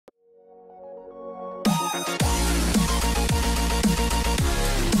Hey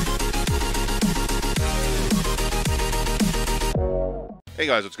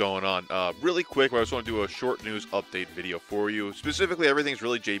guys, what's going on? Really quick, I just want to do a short news update video for you. Specifically, everything's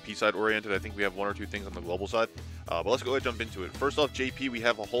really JP side oriented. I think we have one or two things on the global side, but let's go ahead and jump into it. First off, JP, we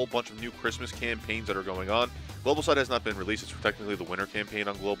have a whole bunch of new Christmas campaigns that are going on. Global side has not been released. It's technically the winter campaign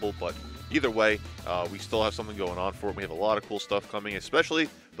on global, but either way, we still have something going on for it. We have a lot of cool stuff coming, especially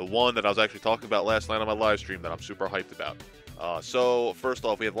the one that I was actually talking about last night on my live stream that I'm super hyped about. So first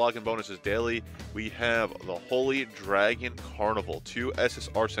off, we have login bonuses daily. We have the Holy Dragon Carnival, 2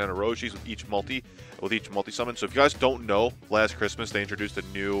 SSR Santa Roshis with each multi summon. So if you guys don't know, last Christmas they introduced a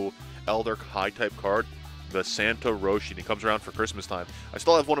new Elder Kai type card, the Santa Roshi, and he comes around for Christmas time. I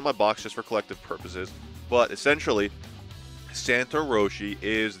still have one in my box just for collective purposes, but essentially Santa Roshi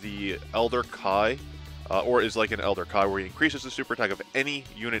is the Elder Kai, or is like an Elder Kai where he increases the super attack of any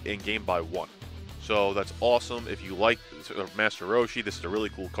unit in game by 1. So that's awesome. If you like Master Roshi, this is a really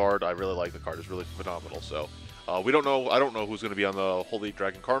cool card. I really like the card. It's really phenomenal. So we don't know. I don't know who's going to be on the Holy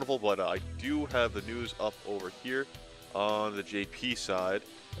Dragon Carnival, but I do have the news up over here on the JP side,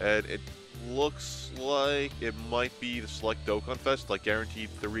 and it looks like it might be the Select Dokkan Fest, like guaranteed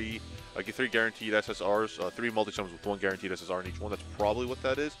three guaranteed SSRs, 3 multi-summons with 1 guaranteed SSR in each one. That's probably what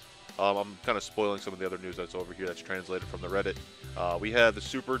that is. I'm kind of spoiling some of the other news that's over here that's translated from the Reddit. We have the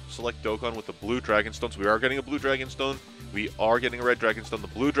Super Select Dokkan with the Blue Dragonstone. So we are getting a Blue Dragonstone. We are getting a Red Dragonstone. The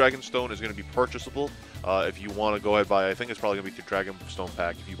Blue Dragonstone is going to be purchasable if you want to go ahead and buy. I think it's probably going to be through Dragonstone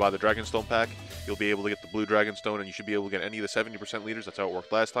Pack. If you buy the Dragonstone Pack, you'll be able to get the Blue Dragonstone, and you should be able to get any of the 70% leaders. That's how it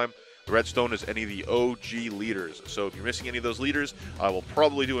worked last time. The Redstone is any of the OG leaders. So if you're missing any of those leaders, I will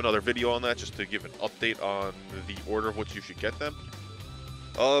probably do another video on that just to give an update on the order of which you should get them.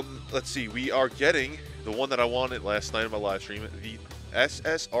 Let's see, we are getting the one that I wanted last night in my live stream, the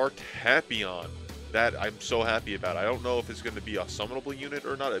SSR Tapion. That I'm so happy about. I don't know if it's going to be a summonable unit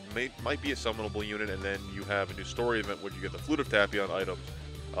or not. It might be a summonable unit, and then you have a new story event where you get the Flute of Tapion items,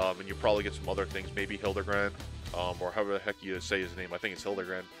 and you probably get some other things, maybe Hildegrand, or however the heck you say his name. I think it's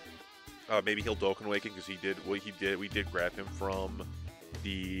Hildegrand. Maybe he'll Dokkan Awaken, because we did grab him from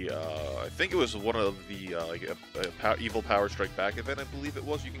the I think it was one of the Evil Power Strike Back event, I believe it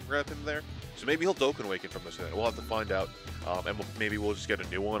was. You can grab him there, so maybe he'll Dokkan Awaken from this event. We'll have to find out, and maybe we'll just get a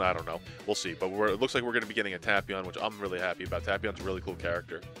new one. I don't know, we'll see. But it looks like we're going to be getting a Tapion, which I'm really happy about. Tapion's a really cool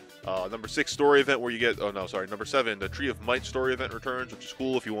character. Number 6 story event where you get, number 7, the Tree of Might story event returns, which is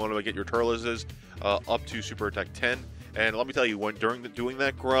cool if you want to get your Turleses up to Super Attack 10. And let me tell you, during doing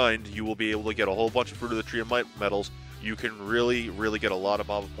that grind, you will be able to get a whole bunch of Fruit of the Tree of Might medals. You can really get a lot of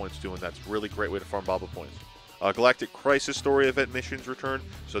Baba points doing that. It's a really great way to farm Baba points. Galactic Crisis story event missions return.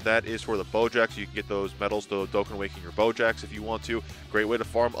 So that is for the Bojacks. You can get those medals to Dokkan Awaken your Bojacks if you want to. Great way to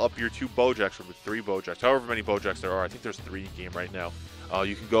farm up your 2 Bojacks from the 3 Bojacks. However many Bojacks there are. I think there's 3 in game right now.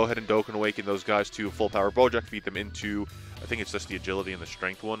 You can go ahead and Dokkan Awaken those guys to full power Bojak, feed them into, I think it's just the agility and the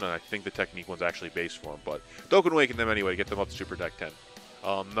strength one, and I think the technique one's actually base form. But Dokkan Awaken them anyway, get them up to Super Attack 10.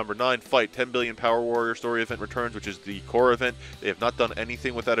 Number 9, Fight 10 Billion Power Warrior story event returns, which is the core event. They have not done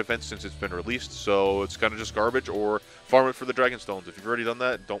anything with that event since it's been released, so it's kind of just garbage, or farm it for the Dragonstones. If you've already done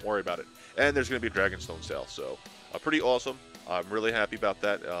that, don't worry about it. And there's going to be a Dragonstone sale, so pretty awesome. I'm really happy about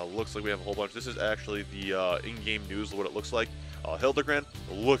that. Looks like we have a whole bunch. This is actually the in-game news of what it looks like. Hildegrand,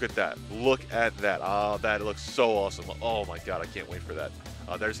 look at that. Look at that. That looks so awesome. Oh my god, I can't wait for that.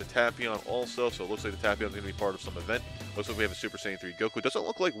 There's the Tapion also, so it looks like the Tapion's going to be part of some event. Looks like we have a Super Saiyan 3 Goku. Doesn't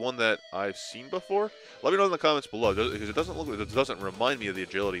look like one that I've seen before. Let me know in the comments below, because it doesn't remind me of the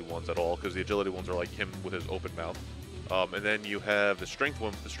agility ones at all, because the agility ones are like him with his open mouth. And then you have the strength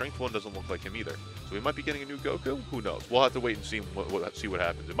one. The strength one doesn't look like him either. So we might be getting a new Goku? Who knows? We'll have to wait and see what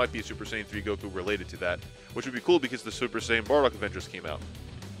happens. It might be a Super Saiyan 3 Goku related to that, which would be cool because the Super Saiyan Bardock Avengers came out.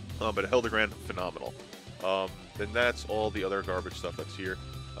 But Hildegrand, phenomenal. Then that's all the other garbage stuff that's here.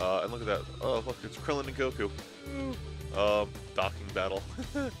 And look at that. Oh, look, it's Krillin and Goku. Docking battle.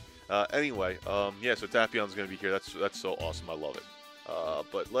 Anyway, yeah, so Tapion's going to be here. That's so awesome. I love it.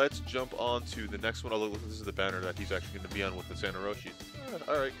 But let's jump on to the next one. Oh, look, this is the banner that he's actually going to be on with the Santa Roshis.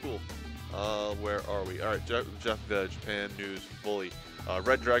 Alright, cool. Where are we? Alright, Japan news fully.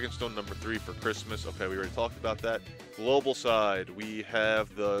 Red Dragonstone number 3 for Christmas. Okay, we already talked about that. Global side, we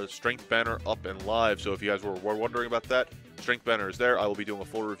have the Strength banner up and live. So if you guys were wondering about that, Strength banner is there. I will be doing a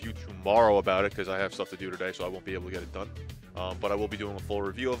full review tomorrow about it because I have stuff to do today, so I won't be able to get it done. But I will be doing a full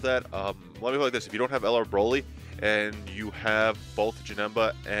review of that. Let me put it like this. If you don't have LR Broly and you have both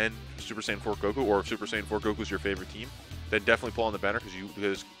Janemba and Super Saiyan 4 Goku, or if Super Saiyan 4 Goku is your favorite team, then definitely pull on the banner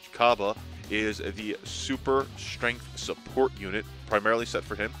because Kaba is the super strength support unit primarily set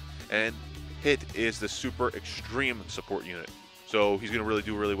for him, and hit is the Super Extreme support unit. So he's going to really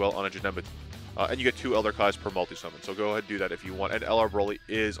do really well on a Janemba. And you get 2 Elder Kais per multi-summon. So go ahead and do that if you want. And LR Broly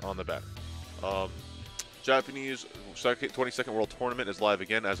is on the back. Japanese 22nd World Tournament is live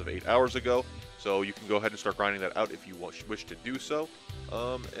again as of 8 hours ago. So you can go ahead and start grinding that out if you wish to do so.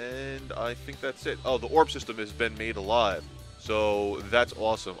 And I think that's it. Oh, the orb system has been made alive. So that's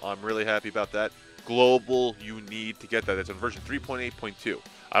awesome. I'm really happy about that. Global, you need to get that. It's in version 3.8.2.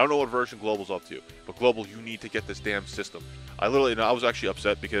 I don't know what version Global's up to, but Global, you need to get this damn system. I was actually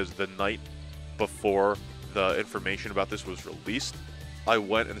upset because the night before the information about this was released, I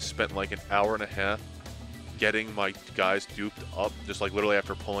went and spent like an hour and a half getting my guys duped up, just like literally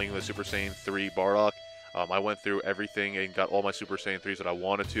after pulling the Super Saiyan 3 Bardock. I went through everything and got all my Super Saiyan 3s that I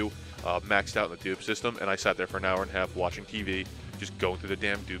wanted to, maxed out in the dupe system, and I sat there for an hour and a half watching TV, just going through the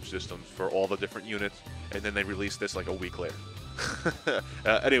damn dupe systems for all the different units, and then they released this like a week later.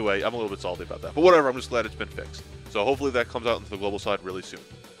 Anyway, I'm a little bit salty about that, but whatever, I'm just glad it's been fixed. So hopefully that comes out into the global side really soon.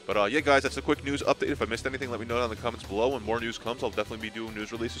 But yeah, guys, that's a quick news update. If I missed anything, let me know down in the comments below. When more news comes, I'll definitely be doing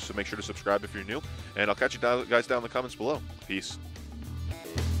news releases, so make sure to subscribe if you're new. And I'll catch you guys down in the comments below. Peace.